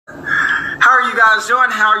are you guys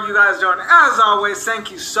doing? How are you guys doing? As always,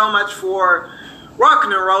 thank you so much for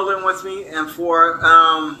rocking and rolling with me and for,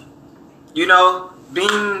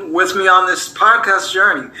 being with me on this podcast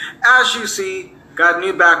journey. As you see, got a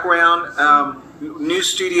new background, new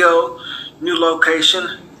studio, new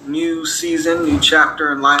location, new season, new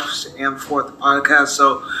chapter in life, and for the podcast.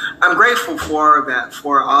 So I'm grateful for that,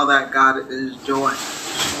 for all that God is doing.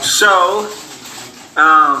 So,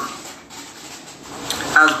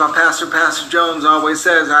 as my pastor, Pastor Jones, always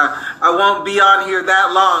says, I won't be on here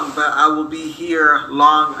that long, but I will be here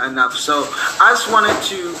long enough. So I just wanted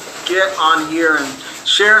to get on here and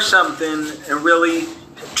share something and really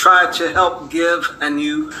try to help give a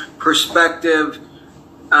new perspective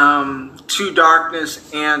to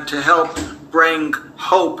darkness and to help bring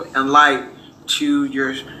hope and light to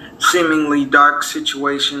your seemingly dark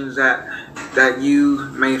situations that you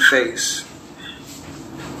may face.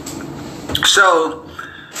 So,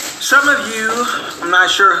 some of you, I'm not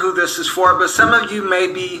sure who this is for, but some of you may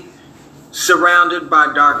be surrounded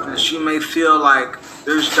by darkness. You may feel like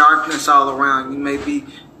there's darkness all around. You may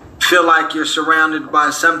feel like you're surrounded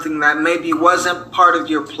by something that maybe wasn't part of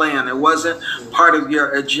your plan. It wasn't part of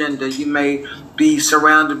your agenda. You may be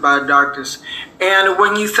surrounded by darkness. And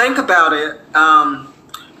when you think about it,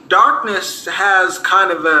 darkness has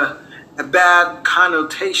kind of a bad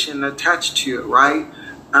connotation attached to it, right?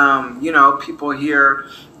 People hear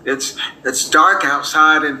it's dark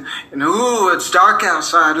outside and ooh, it's dark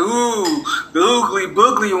outside. Ooh, the oogly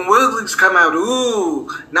boogly and wigglies come out. Ooh,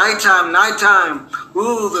 nighttime.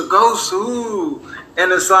 Ooh, the ghosts. Ooh,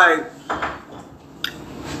 and it's like,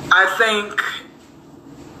 I think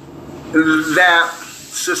that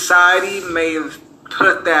society may have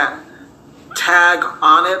put that tag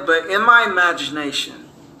on it, but in my imagination,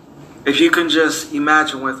 if you can just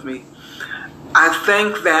imagine with me, I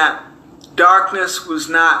think that darkness was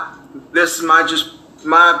not, this is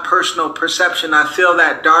my personal perception, I feel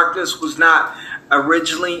that darkness was not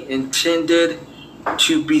originally intended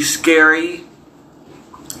to be scary,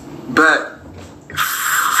 but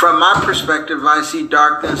from my perspective, I see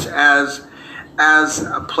darkness as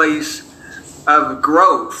a place of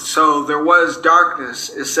growth. So there was darkness.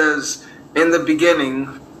 It says in the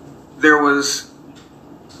beginning,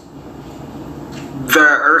 the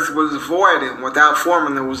earth was void and without form,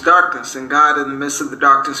 and there was darkness, and God in the midst of the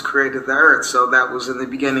darkness created the earth. So that was in the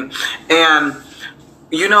beginning. And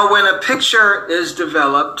when a picture is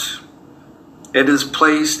developed, it is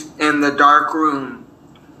placed in the dark room.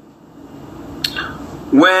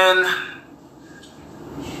 When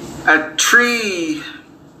a tree,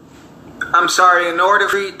 in order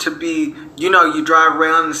for it to be, you drive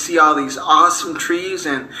around and see all these awesome trees,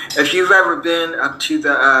 and if you've ever been up to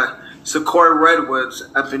the Sequoia Redwoods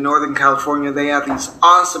up in Northern California, they have these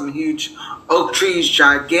awesome, huge oak trees,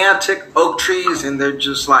 gigantic oak trees, and they're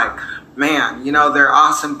just like, man, they're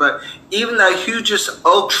awesome. But even the hugest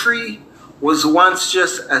oak tree was once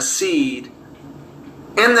just a seed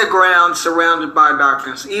in the ground surrounded by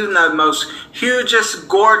darkness. Even the most hugest,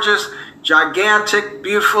 gorgeous, gigantic,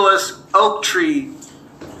 beautifulest oak tree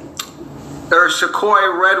or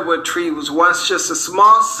Sequoia Redwood tree was once just a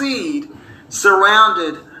small seed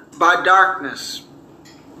surrounded by darkness.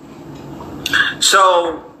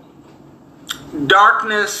 So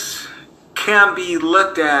darkness can be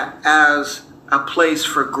looked at as a place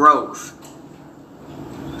for growth.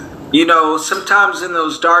 Sometimes in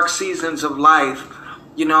those dark seasons of life,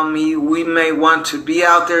 we may want to be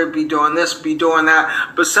out there, be doing this, be doing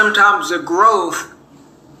that, but sometimes the growth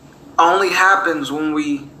only happens when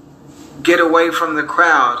we get away from the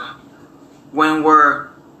crowd, when we're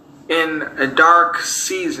in a dark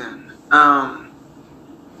season, and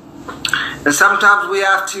sometimes we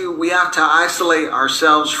have to isolate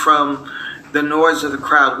ourselves from the noise of the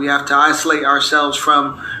crowd. We have to isolate ourselves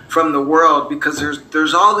from the world, because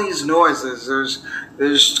there's all these noises.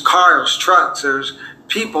 There's cars, trucks, there's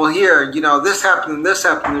people here. This happened.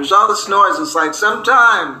 There's all this noise. It's like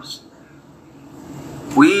sometimes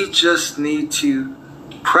we just need to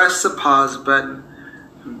press the pause button,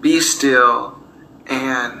 be still,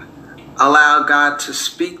 and allow God to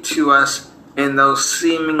speak to us in those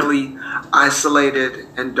seemingly isolated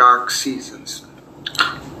and dark seasons.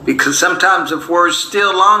 Because sometimes if we're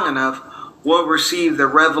still long enough, we'll receive the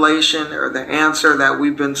revelation or the answer that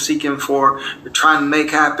we've been seeking for, or trying to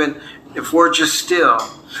make happen, if we're just still.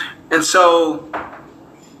 And so,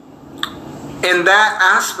 in that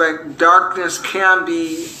aspect, darkness can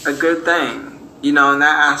be a good thing. In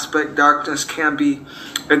that aspect, darkness can be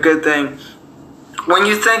a good thing. When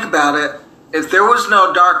you think about it, if there was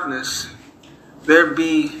no darkness, there'd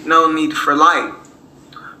be no need for light.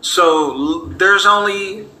 So there's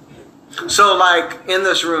only So like in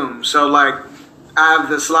this room, so like I have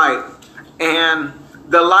this light, and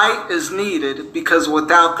the light is needed because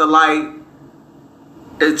without the light,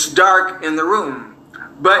 it's dark in the room.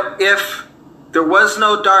 But if there was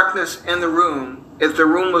no darkness in the room, if the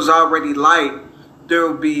room was already light, there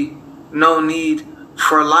would be no need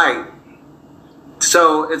for light.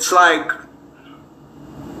 So it's like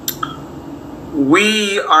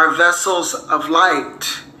we are vessels of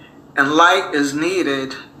light, and light is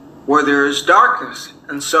needed where there is darkness.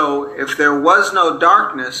 And so if there was no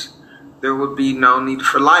darkness, there would be no need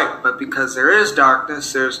for light. But because there is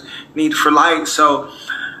darkness, there's need for light. So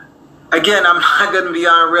again, I'm not going to be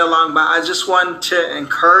on real long, but I just want to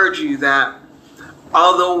encourage you that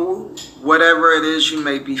although whatever it is you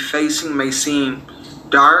may be facing may seem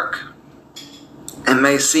dark, and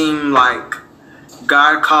may seem like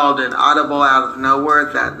God called an audible out of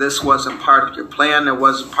nowhere, that this wasn't part of your plan, it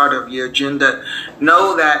wasn't part of your agenda,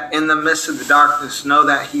 know that in the midst of the darkness, know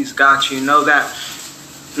that He's got you. Know that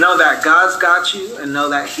God's got you, and know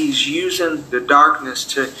that He's using the darkness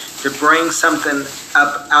to bring something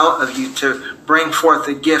up out of you, to bring forth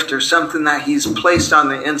a gift or something that He's placed on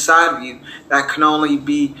the inside of you that can only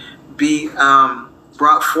be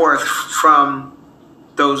brought forth from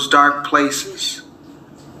those dark places.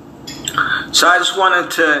 So I just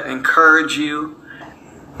wanted to encourage you,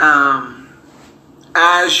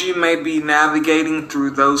 as you may be navigating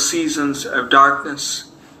through those seasons of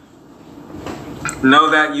darkness, know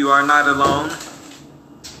that you are not alone,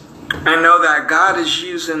 and know that God is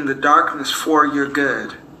using the darkness for your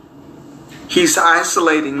good. He's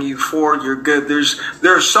isolating you for your good.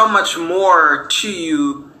 There's so much more to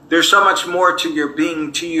you. There's so much more to your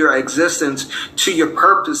being, to your existence, to your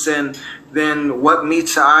purpose, and than what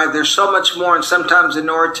meets the eye. There's so much more, and sometimes in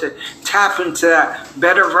order to tap into that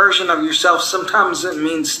better version of yourself, sometimes it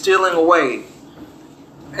means stealing away.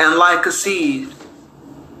 And like a seed,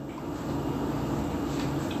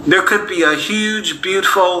 there could be a huge,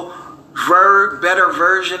 beautiful, better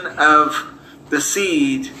version of the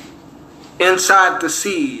seed inside the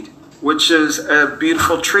seed, which is a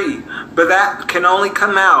beautiful tree. But that can only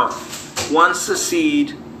come out once the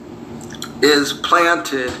seed is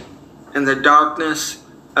planted in the darkness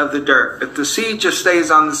of the dirt. If the seed just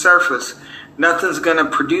stays on the surface, nothing's going to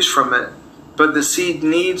produce from it. But the seed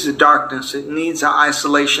needs the darkness. It needs the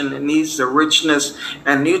isolation. It needs the richness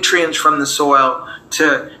and nutrients from the soil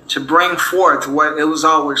to bring forth what it was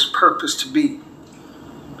always purposed to be.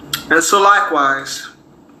 And so likewise,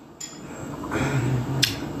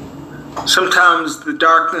 sometimes the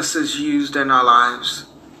darkness is used in our lives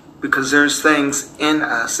because there's things in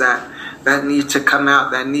us that need to come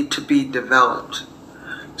out, that need to be developed.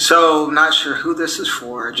 So, not sure who this is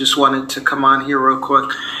for. I just wanted to come on here real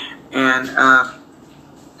quick and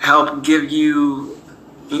help give you,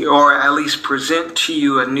 or at least present to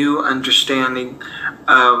you, a new understanding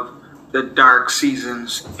of the dark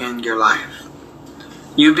seasons in your life.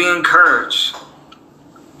 You be encouraged,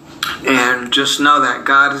 and just know that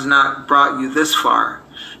God has not brought you this far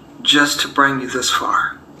just to bring you this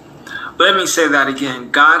far. Let me say that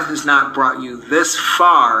again. God has not brought you this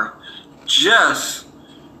far just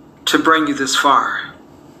to bring you this far.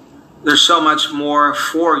 There's so much more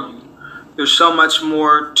for you. There's so much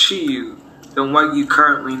more to you than what you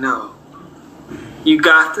currently know. You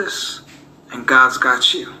got this, and God's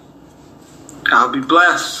got you. I'll be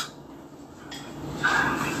blessed.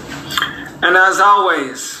 And as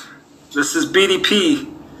always, this is BDP,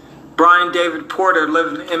 Brian David Porter,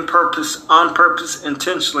 living in purpose, on purpose,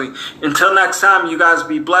 intentionally. Until next time, you guys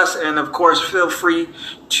be blessed. And of course, feel free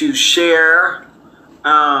to share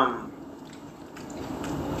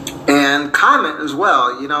and comment as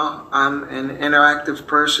well. You know, I'm an interactive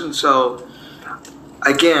person. So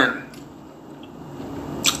again,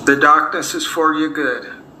 the darkness is for your good.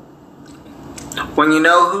 When you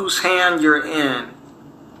know whose hand you're in,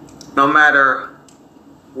 no matter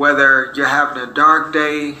whether you're having a dark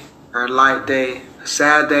day or a light day, a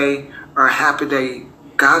sad day or a happy day,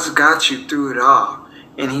 God's got you through it all.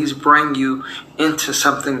 And He's bringing you into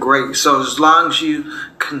something great. So as long as you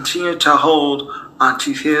continue to hold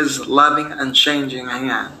onto His loving, unchanging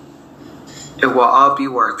hand, it will all be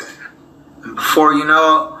worth it. And before you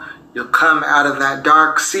know it, you'll come out of that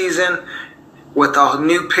dark season with a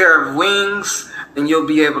new pair of wings, and you'll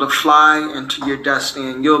be able to fly into your destiny,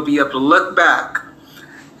 and you'll be able to look back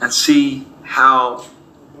and see how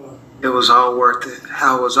it was all worth it,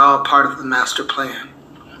 how it was all part of the master plan.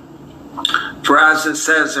 For as it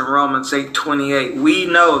says in Romans 8:28, we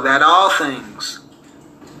know that all things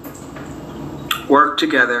work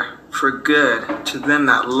together for good to them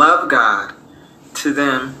that love God, to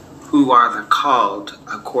them who are the called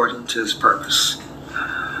according to his purpose.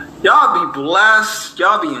 Y'all be blessed.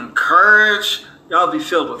 Y'all be encouraged. Y'all be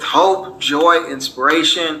filled with hope, joy,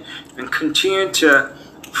 inspiration, and continue to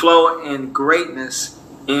flow in greatness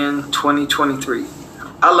in 2023.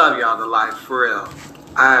 I love y'all to life, for real.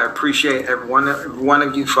 I appreciate every one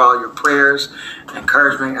of you for all your prayers,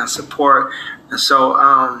 encouragement, and support. And so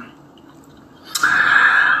I'm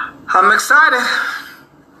excited.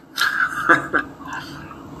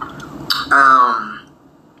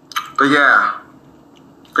 But yeah,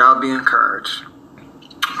 y'all be encouraged.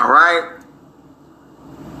 All right.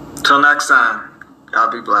 Till next time,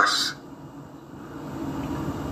 y'all be blessed.